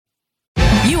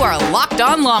You are Locked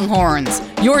On Longhorns,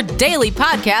 your daily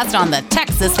podcast on the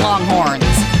Texas Longhorns.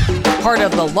 Part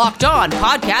of the Locked On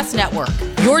Podcast Network,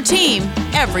 your team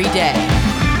every day.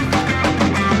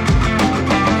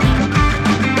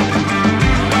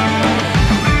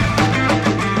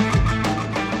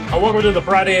 Welcome to the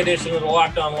Friday edition of the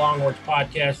Locked On Longhorns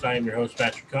podcast. I am your host,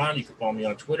 Patrick Kahn. You can follow me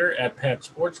on Twitter at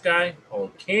PatSportsGuy. Follow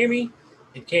Cammie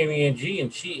at CammieNG,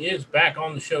 and she is back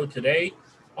on the show today.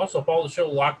 Also, follow the show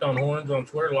Locked On Horns on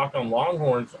Twitter, Locked On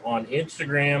Longhorns on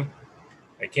Instagram.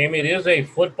 Cammie, it is a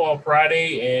football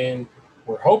Friday, and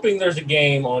we're hoping there's a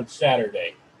game on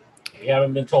Saturday. We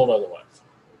haven't been told otherwise.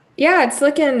 Yeah, it's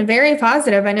looking very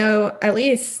positive. I know at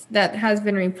least that has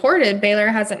been reported. Baylor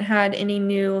hasn't had any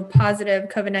new positive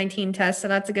COVID-19 tests, so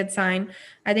that's a good sign.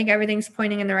 I think everything's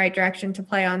pointing in the right direction to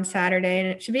play on Saturday, and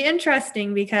it should be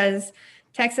interesting because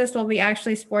Texas will be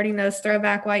actually sporting those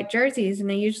throwback white jerseys, and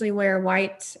they usually wear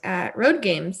white at road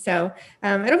games. So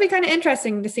it'll be kind of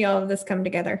interesting to see all of this come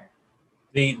together.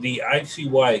 The icy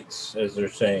whites, as they're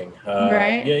saying.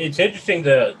 Right. Yeah, it's interesting.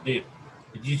 Did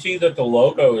you see that the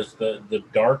logo is the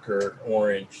darker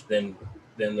orange than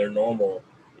their normal?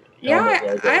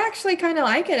 Yeah, I actually kind of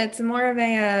like it. It's more of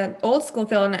a old school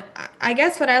feel. And I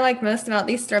guess what I like most about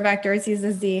these throwback jerseys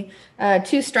is the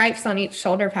two stripes on each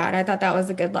shoulder pad. I thought that was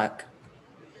a good look.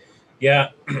 Yeah,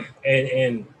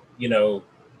 and you know,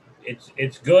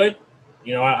 it's good.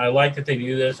 You know, I like that they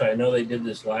do this. I know they did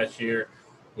this last year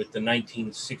with the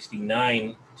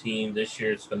 1969 team. This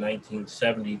year it's the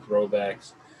 1970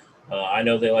 throwbacks. I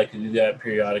know they like to do that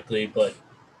periodically, but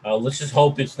let's just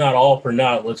hope it's not all for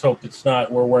naught. Let's hope it's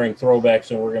not we're wearing throwbacks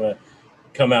and we're going to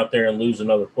come out there and lose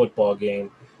another football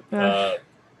game. That's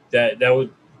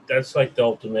like the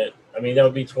ultimate. I mean, that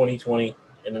would be 2020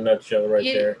 in a nutshell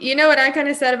there. You know what I kind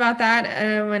of said about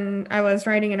that when I was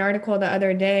writing an article the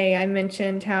other day? I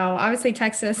mentioned how obviously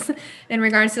Texas, in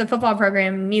regards to the football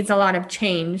program, needs a lot of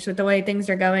change with the way things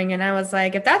are going. And I was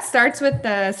like, if that starts with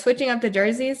switching up the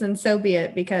jerseys, then so be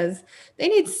it, because they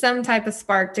need some type of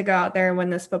spark to go out there and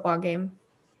win this football game.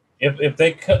 If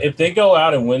they go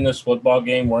out and win this football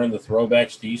game wearing the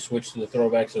throwbacks, do you switch to the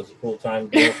throwbacks as a full-time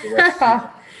deal for the rest of the season?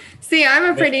 See, I'm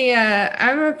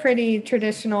a pretty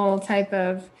traditional type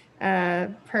of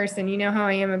person. You know how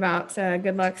I am about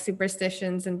good luck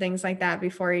superstitions and things like that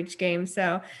before each game.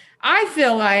 So I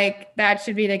feel like that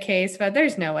should be the case, but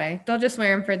there's no way. They'll just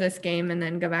wear them for this game and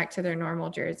then go back to their normal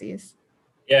jerseys.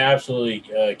 Yeah, absolutely.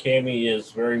 Cammie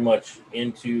is very much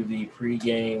into the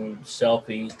pregame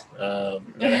selfie.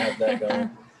 Gotta have that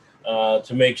going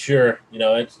to make sure, you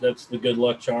know, that's the good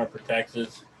luck charm for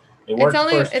Texas. It worked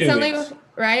first 2 weeks.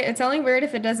 Right. It's only weird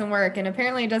if it doesn't work, and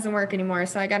apparently it doesn't work anymore.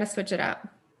 So I got to switch it up.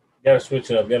 Got to switch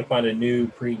it up. Got to find a new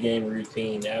pregame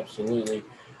routine. Absolutely.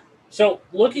 So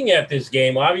looking at this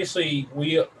game, obviously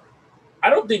I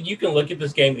don't think you can look at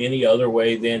this game any other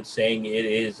way than saying it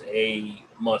is a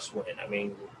must-win. I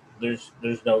mean, there's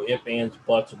no ifs, ands,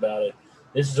 buts about it.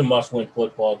 This is a must-win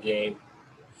football game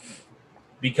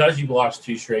because you lost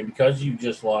 2 straight, because you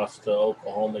just lost to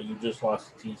Oklahoma, you just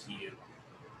lost to TCU,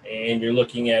 and you're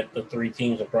looking at the 3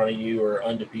 teams in front of you are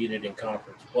undefeated in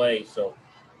conference play. So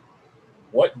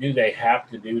what do they have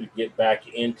to do to get back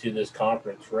into this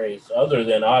conference race other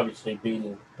than obviously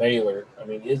beating Baylor? I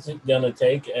mean, is it going to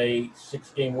take a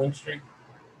 6-game win streak?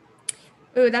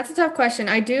 Ooh, that's a tough question.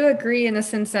 I do agree in the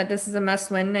sense that this is a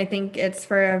must-win. I think it's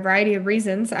for a variety of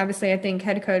reasons. Obviously, I think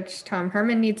head coach Tom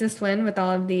Herman needs this win with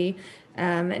all of the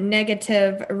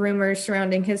negative rumors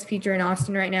surrounding his future in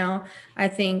Austin right now. I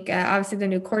think obviously the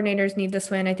new coordinators need this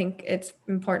win. I think it's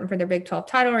important for their Big 12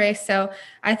 title race. So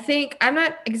I think I'm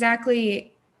not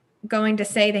exactly going to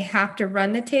say they have to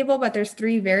run the table, but there's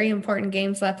 3 very important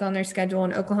games left on their schedule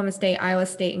in Oklahoma State, Iowa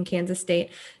State, and Kansas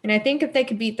State. And I think if they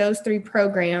could beat those 3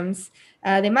 programs,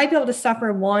 they might be able to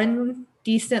suffer one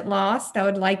decent loss that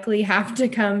would likely have to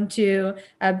come to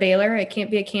Baylor. It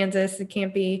can't be a Kansas. It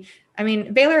can't be,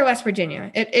 Baylor or West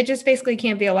Virginia. It just basically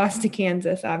can't be a loss to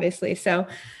Kansas, obviously. So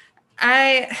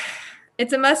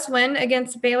it's a must win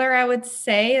against Baylor, I would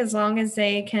say, as long as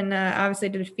they can obviously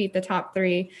defeat the top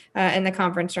 3 in the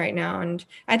conference right now. And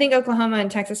I think Oklahoma and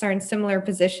Texas are in similar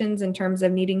positions in terms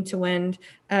of needing to win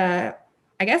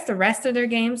I guess the rest of their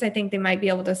games. I think they might be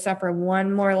able to suffer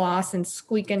one more loss and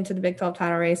squeak into the Big 12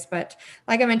 title race. But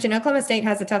like I mentioned, Oklahoma State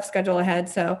has a tough schedule ahead,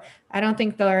 so I don't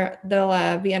think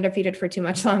they'll be undefeated for too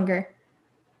much longer.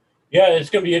 Yeah, it's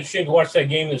going to be interesting to watch that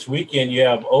game this weekend. You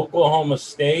have Oklahoma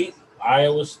State,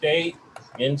 Iowa State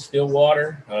in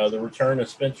Stillwater, the return of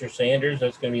Spencer Sanders.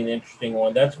 That's going to be an interesting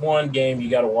one. That's one game you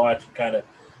got to watch and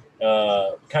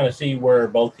kind of see where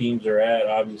both teams are at,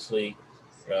 obviously.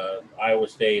 Iowa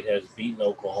State has beaten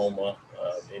Oklahoma,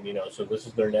 and so this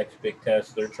is their next big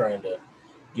test. They're trying to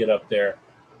get up there.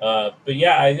 But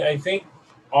yeah, I think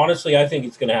honestly, I think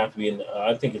it's going to have to be.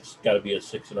 I think it's got to be a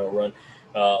 6-0 run.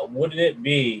 Wouldn't it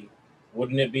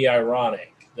be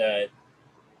ironic that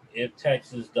if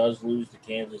Texas does lose to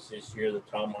Kansas this year, that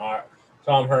Tom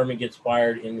Herman gets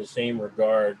fired in the same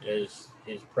regard as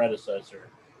his predecessor,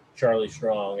 Charlie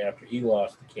Strong, after he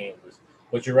lost to Kansas?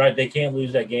 But you're right, they can't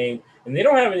lose that game, and they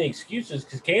don't have any excuses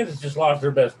because Kansas just lost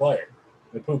their best player,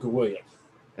 Napuka Williams.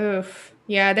 Oof.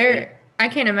 Yeah, I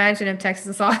can't imagine if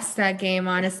Texas lost that game,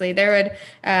 honestly. There would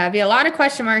be a lot of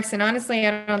question marks, and honestly,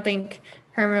 I don't think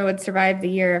Herman would survive the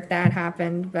year if that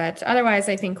happened. But otherwise,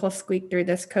 I think we'll squeak through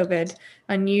this COVID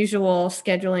unusual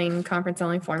scheduling,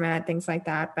 conference-only format, things like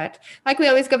that. But like we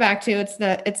always go back to, it's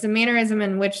the mannerism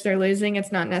in which they're losing.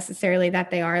 It's not necessarily that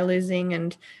they are losing,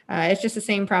 and it's just the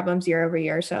same problems year over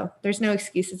year. So there's no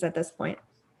excuses at this point.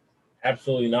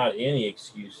 Absolutely not any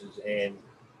excuses, and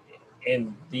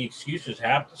the excuses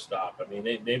have to stop. I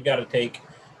mean, they've got to take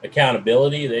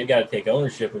accountability. They've got to take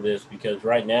ownership of this because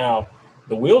right now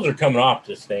the wheels are coming off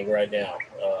this thing right now.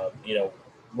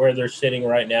 Where they're sitting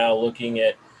right now, looking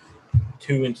at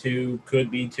 2-2, could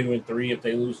be 2-3 if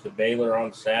they lose to Baylor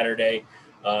on Saturday.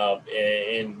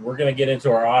 And we're going to get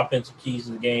into our offensive keys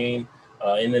of the game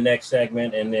in the next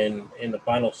segment. And then in the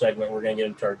final segment, we're going to get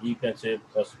into our defensive,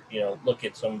 plus, look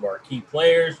at some of our key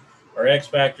players, our X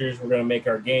factors. We're going to make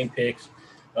our game picks.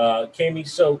 Cami,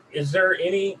 so is there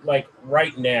any,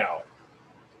 right now,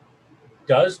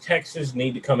 does Texas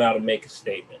need to come out and make a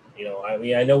statement?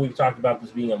 I know we've talked about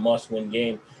this being a must-win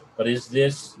game, but is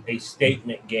this a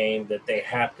statement game that they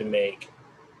have to make,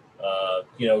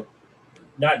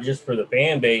 not just for the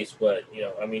fan base, but,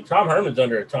 Tom Herman's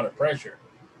under a ton of pressure.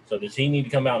 So does he need to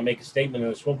come out and make a statement in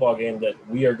this football game that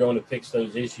we are going to fix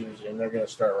those issues and they're going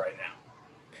to start right now?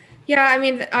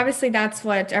 Yeah, obviously that's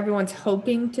what everyone's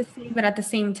hoping to see, but at the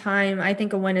same time, I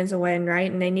think a win is a win, right?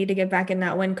 And they need to get back in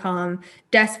that win column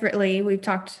desperately. We've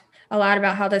talked a lot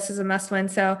about how this is a must win.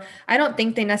 So I don't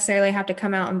think they necessarily have to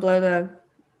come out and blow the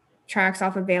tracks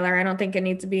off of Baylor. I don't think it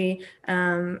needs to be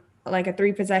like a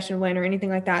 3-possession win or anything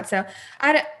like that. So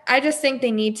I just think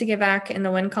they need to get back in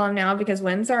the win column now because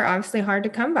wins are obviously hard to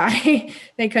come by.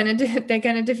 They couldn't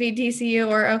defeat TCU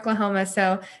or Oklahoma.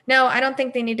 So no, I don't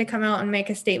think they need to come out and make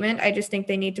a statement. I just think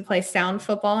they need to play sound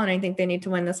football, and I think they need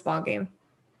to win this ball game.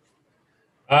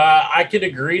 I could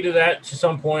agree to that to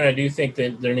some point. I do think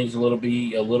that there needs a little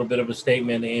bit of a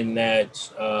statement in that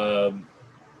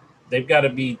they've got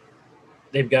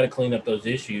to clean up those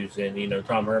issues. And,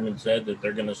 Tom Herman said that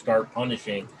they're going to start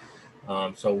punishing.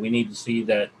 So we need to see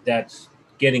that that's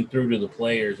getting through to the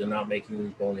players and not making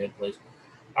these bonehead plays.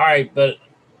 All right, but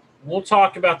we'll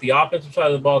talk about the offensive side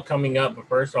of the ball coming up. But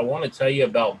first, I want to tell you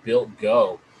about Built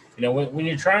Go. When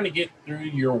you're trying to get through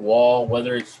your wall,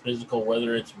 whether it's physical,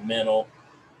 whether it's mental,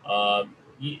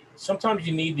 sometimes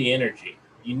you need the energy.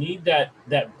 You need that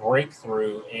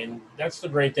breakthrough, and that's the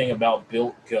great thing about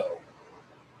Built Go.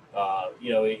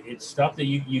 It's stuff that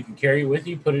you can carry with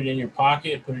you, put it in your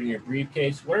pocket, put it in your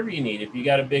briefcase, wherever you need. If you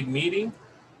got a big meeting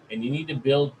and you need to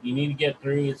get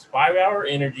through, it's 5-hour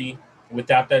energy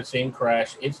without that same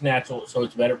crash. It's natural, so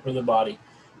it's better for the body.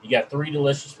 You got 3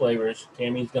 delicious flavors.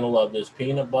 Tammy's going to love this: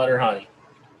 peanut butter honey,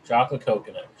 chocolate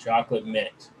coconut, chocolate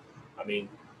mint.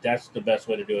 That's the best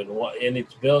way to do it. And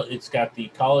it's got the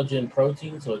collagen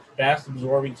protein, so it's fast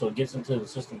absorbing, so it gets into the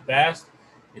system fast.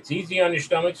 It's easy on your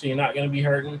stomach, so you're not going to be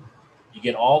hurting. You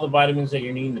get all the vitamins that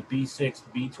you're needing, the B6,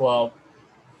 the B12.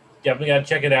 Definitely got to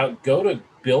check it out. Go to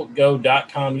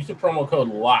BuiltGo.com. Use the promo code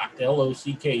LOCKED,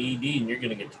 LOCKED, and you're going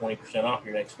to get 20% off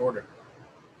your next order.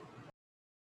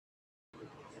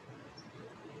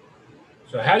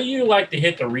 So how do you like to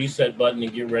hit the reset button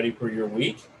and get ready for your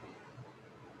week?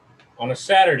 On a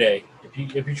Saturday,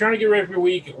 if you're trying to get ready for your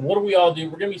week, what do we all do?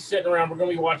 We're going to be sitting around. We're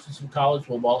going to be watching some college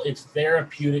football. It's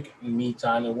therapeutic me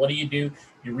time. And what do? You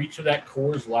reach for that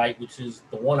Coors Light, which is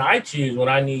the one I choose when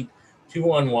I need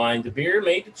to unwind. The beer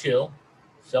made to chill.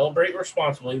 Celebrate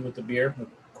responsibly with the beer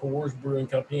from Coors Brewing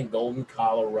Company in Golden,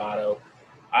 Colorado.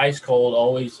 Ice cold,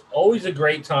 always a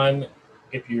great time.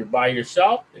 If you're by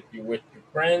yourself, if you're with your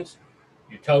friends,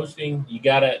 you're toasting, each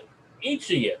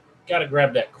of you got to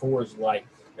grab that Coors Light.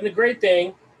 And the great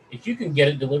thing, if you can get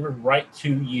it delivered right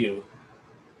to you,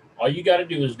 all you got to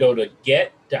do is go to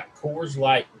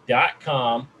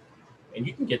get.CoorsLight.com, and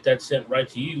you can get that sent right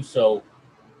to you. So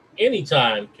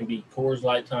anytime can be Coors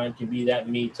Light time, can be that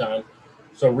me time.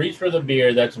 So reach for the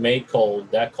beer that's made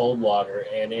cold, that cold lager,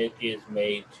 and it is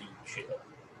made to chill.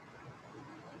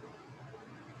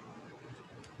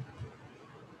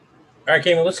 All right,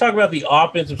 Cayman, let's talk about the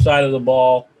offensive side of the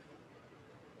ball.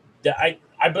 I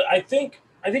think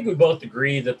we both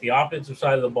agree that the offensive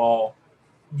side of the ball,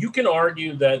 you can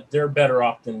argue that they're better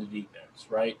off than the defense,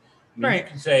 right? I mean, you Right.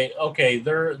 can say, okay,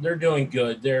 they're doing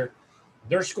good. They're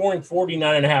scoring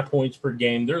 49 and a half points per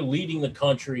game. They're leading the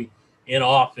country in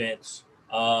offense.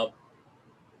 But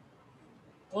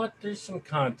there's some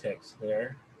context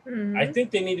there. I Mm-hmm.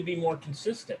 think they need to be more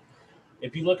consistent.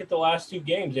 If you look at the last two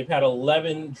games, they've had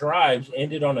 11 drives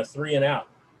ended on a 3-and-out.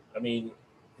 I mean,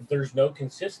 there's no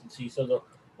consistency. So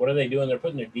what are they doing? They're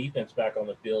putting their defense back on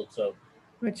the field. So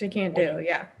Which you can't when, do.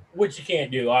 Yeah. which you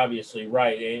can't do, obviously,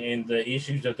 right? And the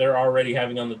issues that they're already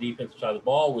having on the defensive side of the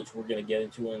ball, which we're going to get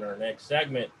into in our next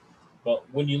segment. But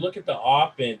when you look at the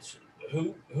offense,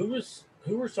 who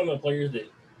are some of the players that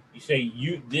you say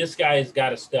this guy's got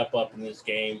to step up in this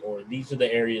game, or these are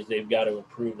the areas they've got to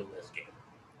improve in this game?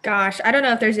 Gosh, I don't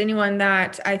know if there's anyone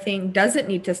that I think doesn't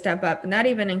need to step up, and that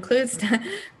even includes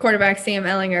quarterback Sam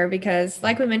Ellinger, because,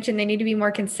 like we mentioned, they need to be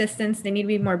more consistent. They need to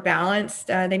be more balanced.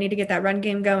 They need to get that run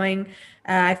game going.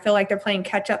 I feel like they're playing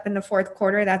catch up in the fourth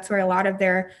quarter. That's where a lot of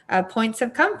their points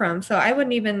have come from. So I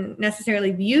wouldn't even necessarily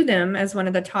view them as one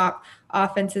of the top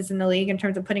offenses in the league in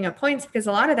terms of putting up points, because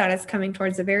a lot of that is coming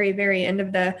towards the very, very end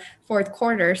of the fourth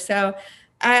quarter. So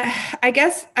I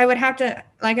guess I would have to,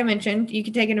 like I mentioned, you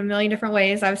could take it a million different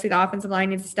ways. Obviously, the offensive line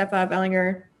needs to step up.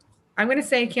 Ellinger, I'm going to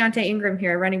say Keontae Ingram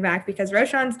here, running back, because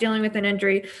Roshan's dealing with an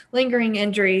injury, lingering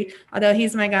injury, although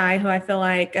he's my guy who I feel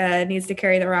like needs to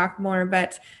carry the rock more.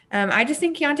 But I just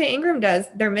think Keontae Ingram does.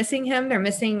 They're missing him. They're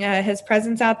missing his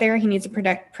presence out there. He needs to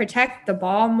protect the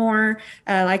ball more.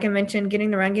 Like I mentioned, getting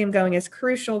the run game going is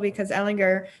crucial, because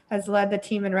Ellinger has led the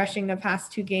team in rushing the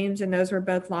past two games, and those were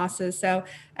both losses. So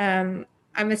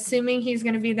I'm assuming he's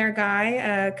going to be their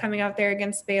guy coming out there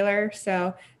against Baylor.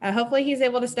 So hopefully he's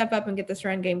able to step up and get this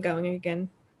run game going again.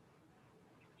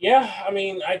 Yeah, I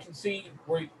mean, I can see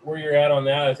where you're at on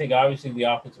that. I think obviously the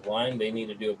offensive line, they need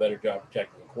to do a better job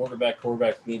protecting the quarterback.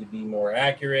 Quarterbacks need to be more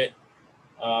accurate.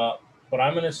 Uh, but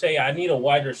I'm going to say I need a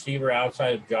wide receiver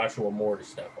outside of Joshua Moore to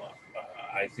step up.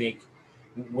 I think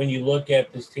when you look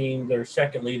at this team, their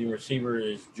second leading receiver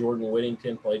is Jordan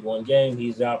Whittington. Played one game.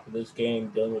 He's out for this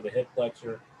game dealing with a hip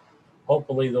flexor.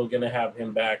 Hopefully they're going to have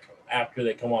him back after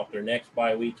they come off their next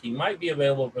bye week. He might be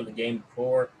available for the game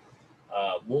before.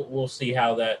 We'll see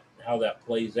how that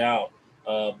plays out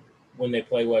when they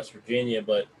play West Virginia.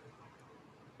 But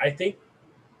I think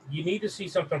you need to see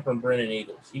something from Brennan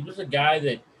Eagles. He was a guy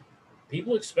that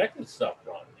people expected stuff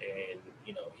from, and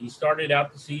he started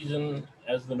out the season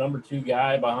as the number 2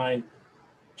 guy behind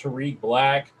Tariq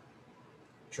Black.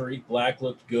 Tariq Black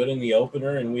looked good in the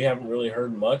opener, and we haven't really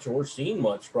heard much or seen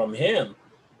much from him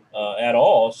at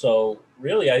all. So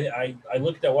really, I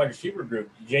look at that wide receiver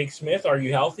group. Jake Smith, are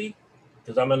you healthy?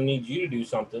 Because I'm going to need you to do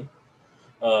something.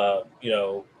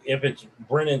 If it's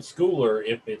Brennan Schooler,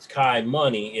 if it's Kai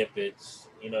Money, if it's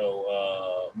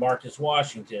Marcus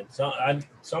Washington,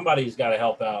 somebody's got to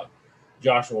help out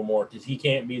Joshua Moore, because he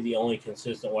can't be the only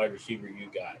consistent wide receiver you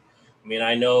got. I mean,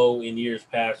 I know in years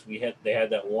past they had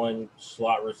that one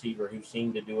slot receiver who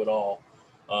seemed to do it all,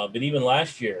 but even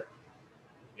last year,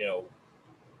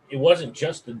 it wasn't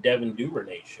just the Devin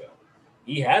Duvernay show.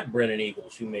 He had Brennan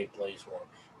Eagles who made plays for him.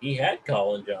 He had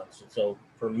Colin Johnson. So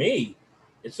for me,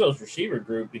 it's those receiver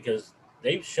group, because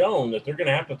they've shown that they're going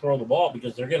to have to throw the ball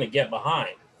because they're going to get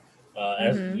behind,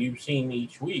 as you've seen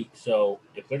each week. So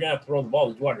if they're going to have to throw the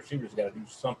ball, these wide receivers got to do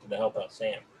something to help out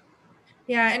Sam.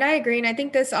 Yeah, and I agree. And I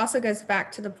think this also goes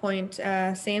back to the point,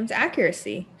 Sam's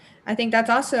accuracy. I think that's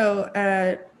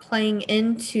also playing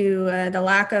into the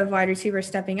lack of wide receivers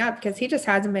stepping up, because he just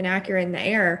hasn't been accurate in the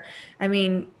air. I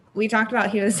mean, we talked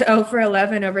about he was 0 for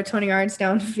 11 over 20 yards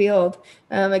downfield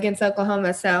against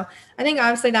Oklahoma. So I think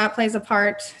obviously that plays a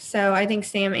part. So I think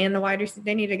Sam and the wide receiver,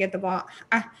 they need to get the ball.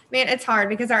 Man, it's hard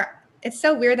because it's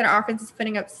so weird that our offense is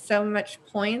putting up so much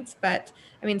points. But,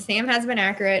 I mean, Sam has been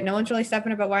accurate. No one's really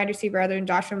stepping up at wide receiver other than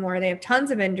Joshua Moore. They have tons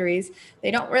of injuries.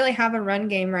 They don't really have a run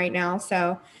game right now.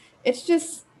 So it's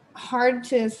just hard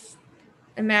to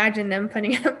imagine them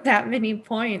putting up that many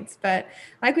points. But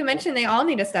like we mentioned, they all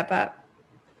need to step up.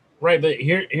 Right, but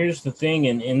here's the thing,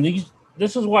 and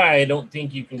this is why I don't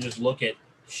think you can just look at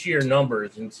sheer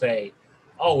numbers and say,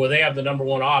 oh, well, they have the number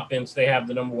 1 offense, they have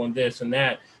the number 1 this and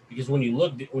that, because when you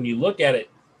look at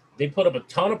it, they put up a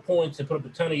ton of points, they put up a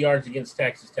ton of yards against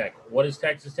Texas Tech. What is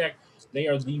Texas Tech? They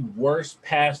are the worst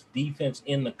pass defense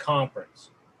in the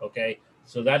conference. Okay,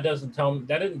 so that didn't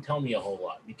tell me a whole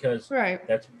lot, because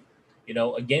that's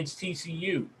against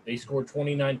TCU they scored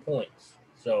 29 points,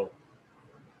 so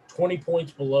 20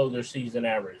 points below their season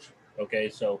average. Okay,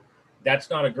 so That's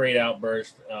not a great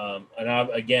outburst.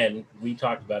 Again, we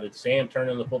talked about it. Sam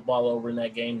turning the football over in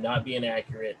that game, not being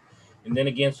accurate. And then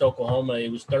against Oklahoma,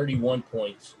 it was 31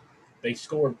 points. They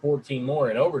scored 14 more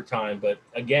in overtime. But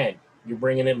again, you're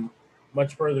bringing them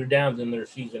much further down than their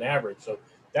season average. So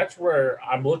that's where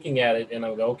I'm looking at it, and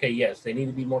I'm going, okay, yes, they need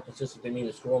to be more consistent. They need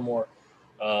to score more.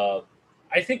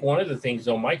 I think one of the things,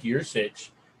 though, Mike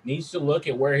Yurcich needs to look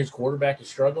at where his quarterback is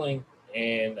struggling,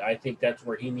 and I think that's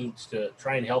where he needs to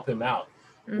try and help him out.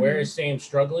 Mm-hmm. Where is Sam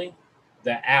struggling?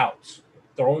 The outs,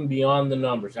 throwing beyond the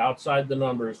numbers, outside the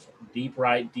numbers, deep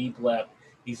right, deep left.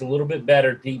 He's a little bit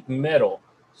better deep middle.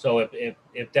 So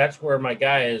if that's where my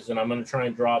guy is, then I'm going to try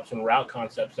and draw up some route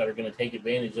concepts that are going to take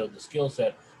advantage of the skill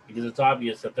set, because it's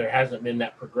obvious that there hasn't been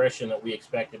that progression that we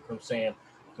expected from Sam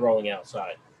throwing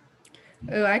outside.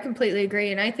 Oh, I completely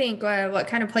agree. And I think what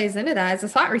kind of plays into that is the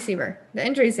slot receiver, the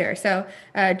injuries there. So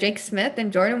Jake Smith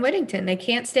and Jordan Whittington, they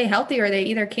can't stay healthy, or they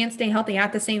either can't stay healthy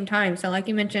at the same time. So like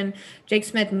you mentioned, Jake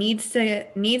Smith needs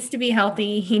to be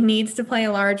healthy. He needs to play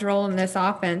a large role in this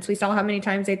offense. We saw how many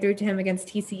times they threw to him against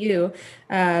TCU,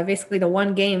 basically the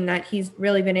one game that he's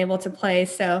really been able to play.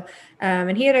 So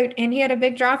and he had a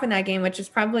big drop in that game, which is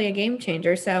probably a game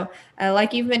changer. So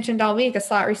like you've mentioned all week, a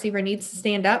slot receiver needs to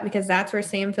stand up, because that's where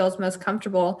Sam feels most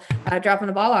comfortable dropping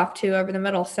the ball off to over the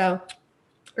middle. So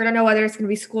I don't know whether it's going to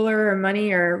be Schooler or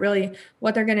Money, or really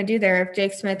what they're going to do there if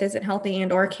Jake Smith isn't healthy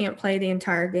and or can't play the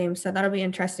entire game. So that'll be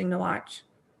interesting to watch.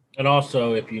 And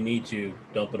also, if you need to,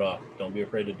 dump it off. Don't be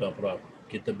afraid to dump it off.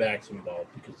 Get the backs involved,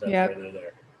 because that's why they're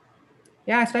there.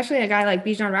 Yeah, especially a guy like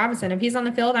Bijan Robinson. If he's on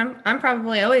the field, I'm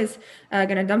probably always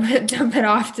going to dump it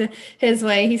off to his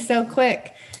way. He's so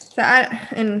quick. So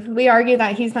and we argue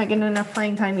that he's not getting enough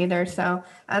playing time either. So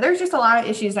there's just a lot of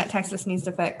issues that Texas needs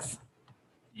to fix.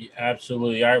 Yeah,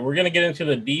 absolutely. All right, we're going to get into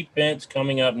the defense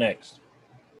coming up next.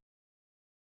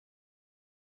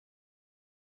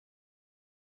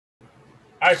 All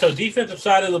right, so defensive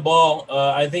side of the ball,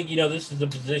 I think, this is a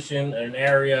position, an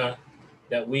area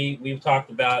that we've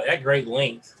talked about at great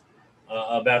length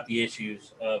about the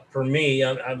issues. For me,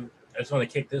 I just want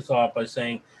to kick this off by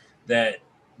saying that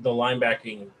the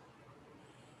linebacking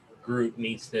group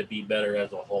needs to be better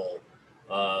as a whole.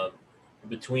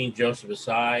 Between Joseph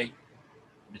Asai,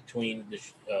 between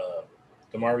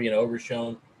DeMarvion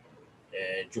Overshown,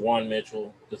 and Juwan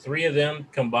Mitchell, the three of them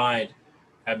combined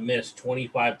have missed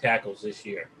 25 tackles this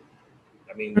year.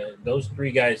 I mean, those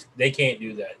three guys, they can't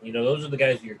do that. Those are the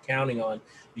guys you're counting on,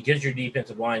 because your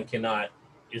defensive line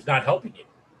is not helping you.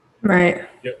 Right.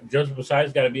 Joseph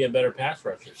Asai's got to be a better pass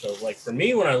rusher. So, like, for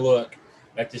me, when I look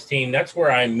at this team, that's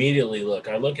where I immediately look.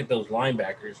 I look at those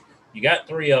linebackers. You got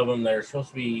three of them that are supposed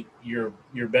to be your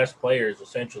best players,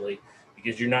 essentially,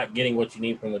 because you're not getting what you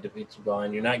need from the defensive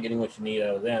line. You're not getting what you need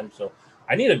out of them. So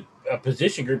I need a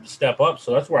position group to step up.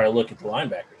 So that's where I look at the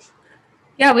linebackers.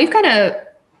 Yeah, we've kind of,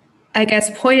 I guess,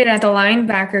 pointed at the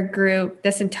linebacker group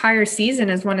this entire season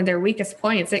as one of their weakest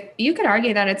points. You could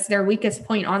argue that it's their weakest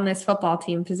point on this football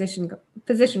team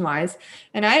position-wise.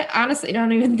 And I honestly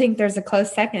don't even think there's a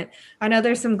close second. I know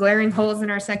there's some glaring holes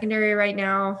in our secondary right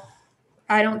now.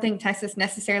 I don't think Texas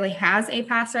necessarily has a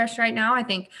pass rush right now. I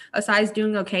think Osai's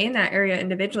doing okay in that area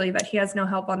individually, but he has no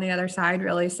help on the other side,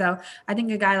 really. So I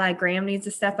think a guy like Graham needs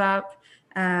to step up.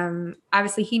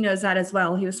 Obviously he knows that as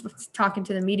well. He was talking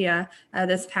to the media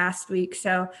this past week.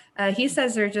 So he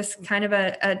says there's just kind of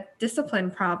a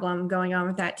discipline problem going on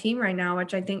with that team right now,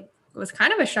 which I think was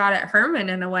kind of a shot at Herman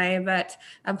in a way, but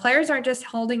players aren't just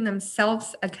holding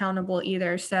themselves accountable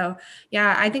either. So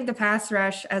yeah, I think the pass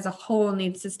rush as a whole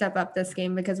needs to step up this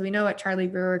game, because we know what Charlie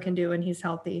Brewer can do when he's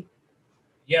healthy.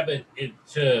 Yeah, but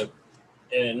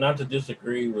and not to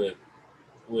disagree with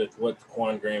what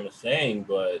Quan Graham is saying,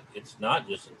 but it's not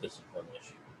just a discipline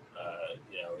issue.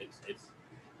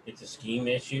 It's a scheme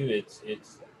issue.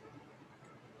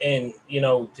 And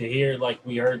to hear, like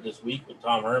we heard this week with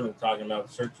Tom Herman talking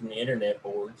about searching the internet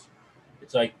boards,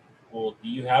 it's like, well, do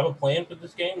you have a plan for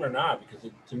this game or not?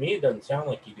 Because to me, it doesn't sound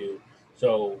like you do.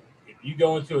 So if you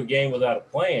go into a game without a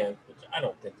plan, which I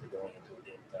don't think they're going into a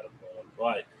game without a plan,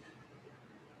 but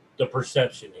the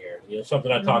perception here,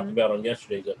 something I talked about on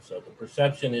yesterday's episode, the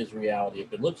perception is reality.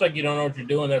 If it looks like you don't know what you're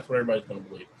doing, that's what everybody's going to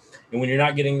believe. And when you're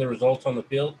not getting the results on the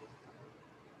field,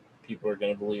 people are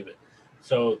going to believe it.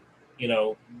 So,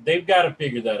 they've got to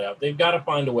figure that out. They've got to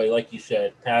find a way, like you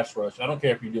said, pass rush. I don't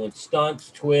care if you're doing stunts,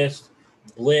 twists,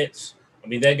 blitz. I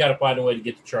mean, they've got to find a way to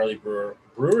get to Charlie Brewer.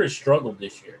 Brewer has struggled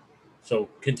this year. So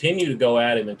continue to go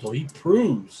at him until he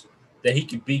proves that he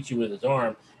can beat you with his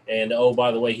arm. And, oh,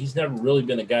 by the way, he's never really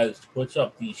been a guy that puts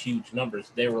up these huge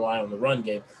numbers. They rely on the run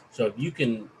game. So if you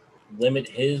can limit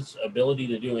his ability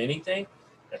to do anything,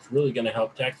 that's really going to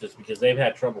help Texas because they've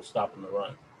had trouble stopping the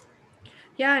run.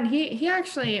 Yeah, and he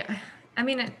actually, I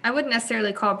mean, I wouldn't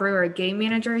necessarily call Brewer a game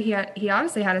manager. He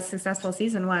obviously had a successful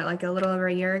season, like a little over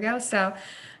a year ago. So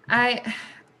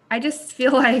I just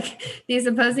feel like these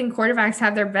opposing quarterbacks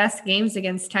have their best games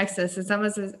against Texas. It's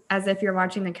almost as if you're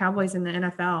watching the Cowboys in the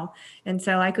NFL. And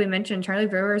so, like we mentioned, Charlie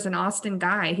Brewer is an Austin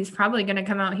guy. He's probably going to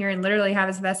come out here and literally have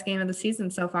his best game of the season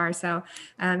so far. So,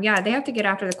 yeah, they have to get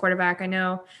after the quarterback. I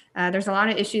know there's a lot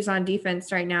of issues on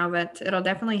defense right now, but it'll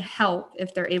definitely help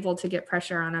if they're able to get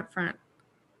pressure on up front.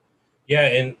 Yeah,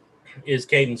 and is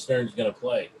Caden Stearns going to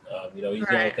play? He's Right. dealing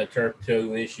with a turf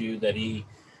toe issue that he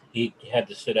had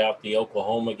to sit out the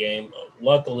Oklahoma game.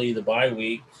 Luckily, the bye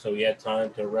week, so he had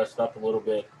time to rest up a little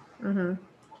bit. Mm-hmm.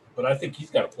 But I think he's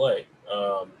got to play.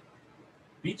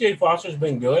 B.J. Foster's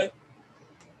been good,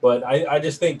 but I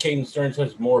just think Caden Stearns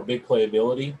has more big play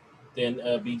ability than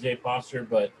B.J. Foster,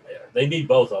 but they need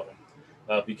both of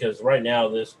them because right now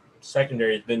this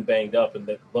secondary has been banged up,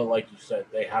 but like you said,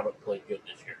 they haven't played good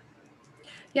this year.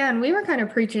 Yeah, and we were kind of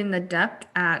preaching the depth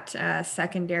at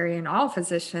secondary in all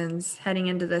positions heading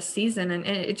into this season. And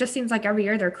it just seems like every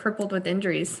year they're crippled with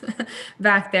injuries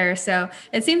back there. So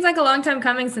it seems like a long time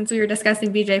coming since we were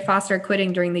discussing B.J. Foster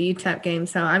quitting during the UTEP game.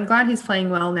 So I'm glad he's playing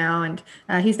well now. And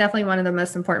he's definitely one of the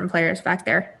most important players back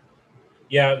there.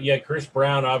 Yeah. Chris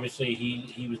Brown, obviously,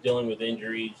 he was dealing with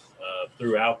injuries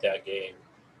throughout that game.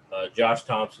 Josh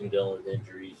Thompson dealing with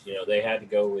injuries. They had to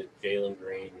go with Jalen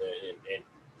Green and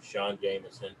Sean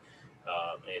Jamison,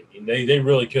 and they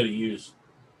really could have used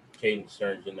Caden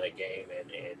Stearns in that game,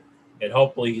 and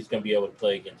hopefully he's going to be able to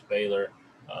play against Baylor.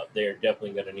 They're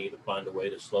definitely going to need to find a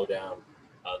way to slow down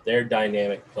their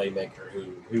dynamic playmaker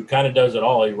who kind of does it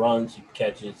all. He runs, he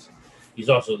catches. He's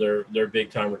also their big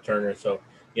time returner. So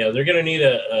they're going to need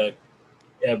a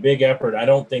big effort. I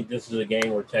don't think this is a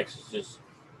game where Texas just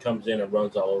comes in and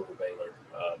runs all over Baylor.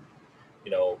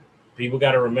 People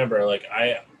got to remember, like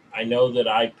I know that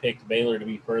I picked Baylor to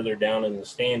be further down in the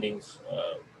standings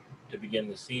to begin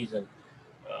the season,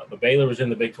 but Baylor was in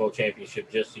the Big 12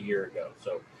 championship just a year ago.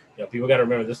 So, people got to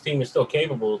remember this team is still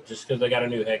capable. Just because they got a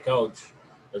new head coach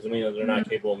doesn't mean that they're not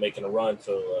capable of making a run.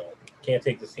 So, can't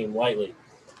take this team lightly.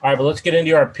 All right, but let's get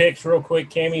into our picks real quick.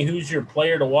 Cammie, who's your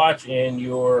player to watch and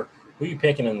who are you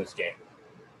picking in this game?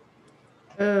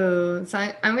 Oh, so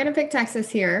I'm going to pick Texas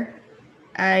here.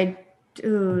 9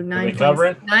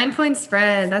 point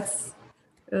spread. That's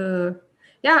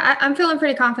I'm feeling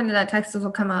pretty confident that Texas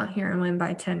will come out here and win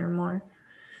by 10 or more.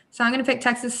 So I'm going to pick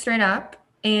Texas straight up.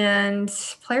 And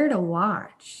player to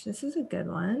watch. This is a good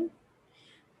one.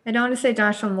 I don't want to say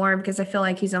Joshua Moore because I feel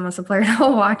like he's almost a player to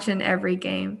watch in every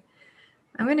game.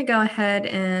 I'm going to go ahead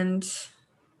and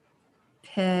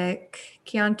pick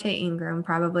Keontae Ingram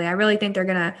probably. I really think they're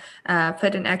going to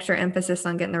put an extra emphasis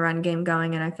on getting the run game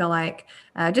going. And I feel like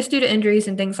just due to injuries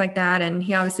and things like that, and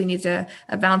he obviously needs a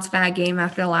bounce back game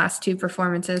after the last two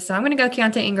performances. So I'm going to go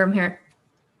Keontae Ingram here.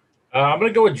 I'm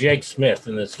going to go with Jake Smith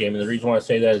in this game. And the reason why I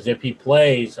say that is if he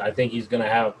plays, I think he's going to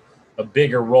have a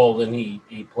bigger role than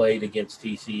he played against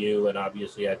TCU. And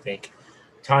obviously I think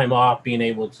time off, being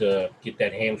able to get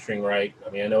that hamstring right. I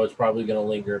mean, I know it's probably going to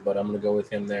linger, but I'm going to go with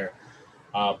him there.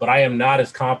 But I am not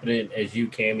as confident as you,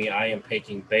 Cammie. I am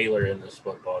picking Baylor in this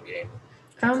football game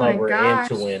to cover and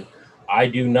to win. I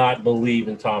do not believe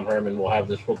in Tom Herman will have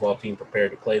this football team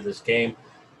prepared to play this game.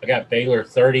 I got Baylor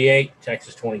 38,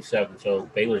 Texas 27. So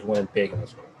Baylor's winning big in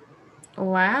this one.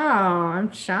 Wow,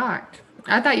 I'm shocked.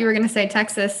 I thought you were going to say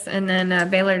Texas and then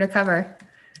Baylor to cover.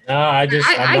 No, I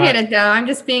get it, though. I'm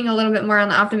just being a little bit more on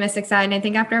the optimistic side. And I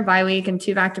think after a bye week and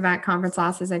 2 back-to-back conference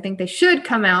losses, I think they should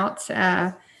come out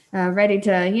ready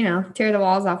to, tear the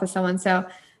walls off of someone. So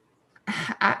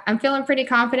I'm feeling pretty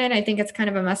confident. I think it's kind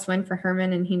of a must-win for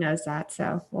Herman, and he knows that.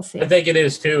 So we'll see. I think it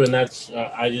is, too. And that's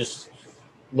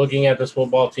looking at this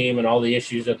football team and all the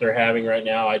issues that they're having right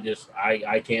now,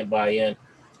 I can't buy in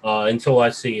until I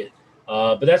see it.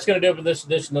 But that's going to do it for this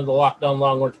edition of the Locked On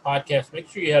Longhorns podcast. Make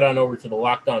sure you head on over to the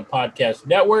Locked On Podcast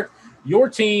Network. Your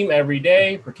team every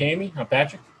day. For Cammie, I'm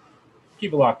Patrick.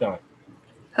 Keep it locked on.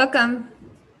 Hook 'em.